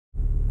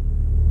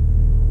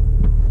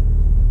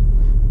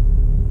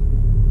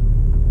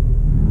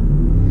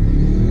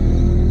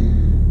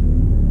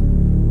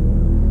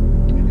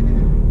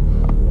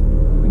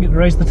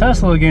race the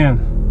Tesla again.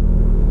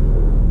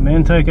 Main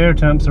intake air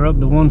temps are up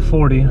to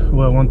 140,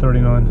 well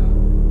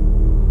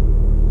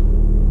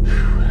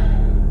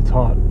 139. It's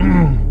hot.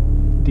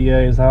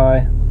 DA is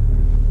high.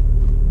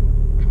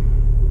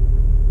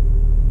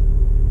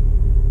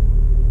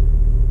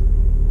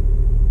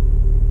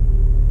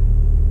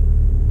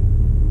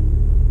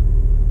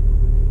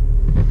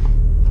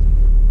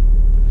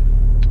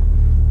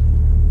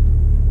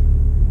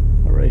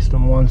 I raced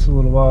them once a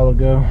little while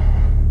ago.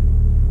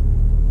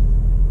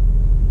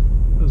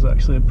 It was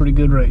actually a pretty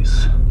good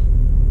race.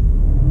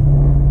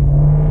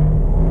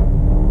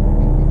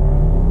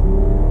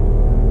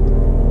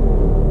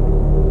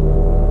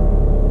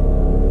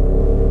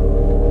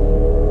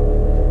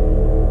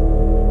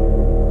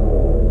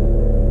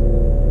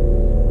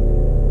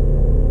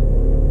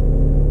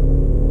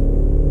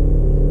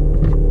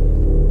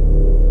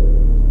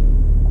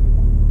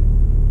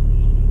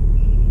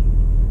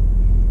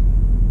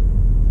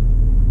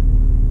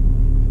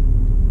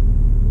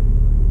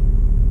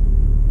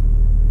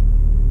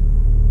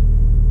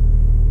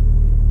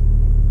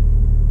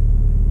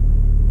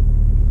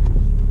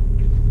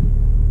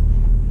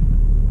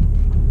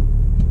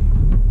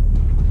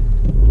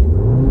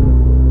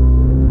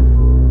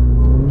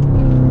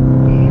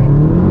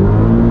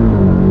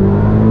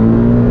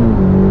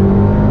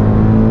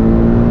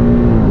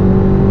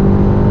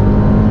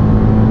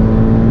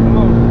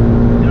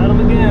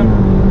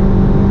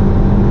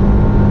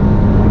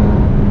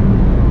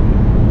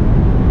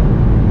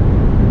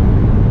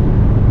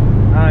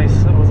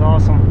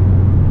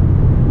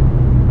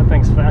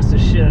 Fast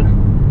as shit.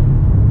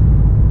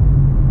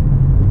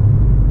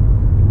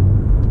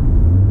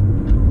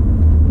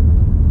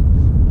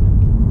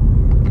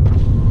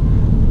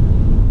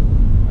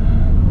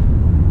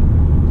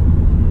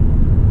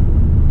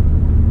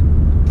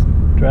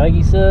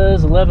 Draggy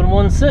says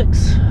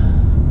 11.16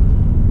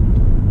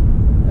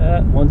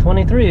 at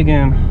 123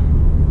 again.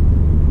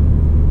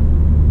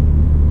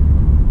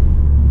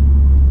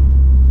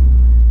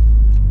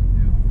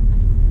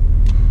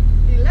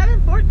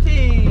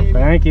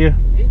 Thank you.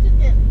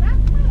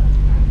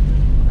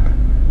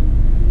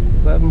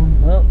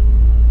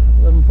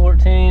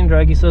 11.14.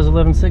 Draggy says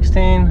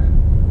 11.16.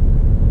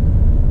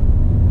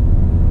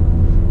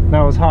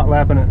 Now I was hot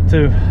lapping it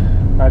too.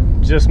 I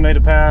just made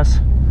a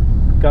pass,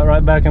 got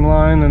right back in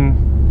line,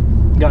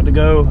 and got to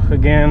go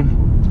again.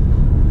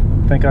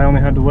 I think I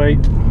only had to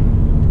wait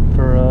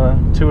for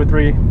 2 or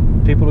 3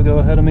 people to go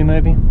ahead of me,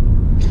 maybe.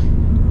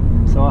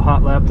 So I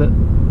hot lapped it.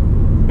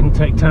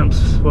 Intake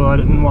temps, well, I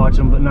didn't watch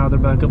them, but now they're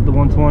back up to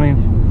 120.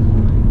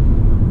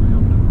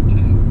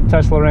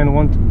 Tesla ran the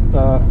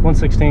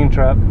 116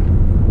 trap.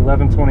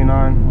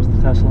 11.29 was the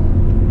Tesla.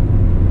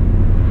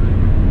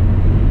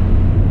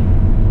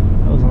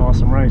 That was an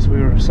awesome race.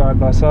 We were side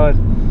by side.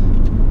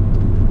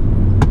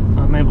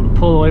 I'm able to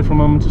pull away from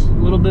them just a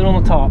little bit on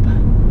the top.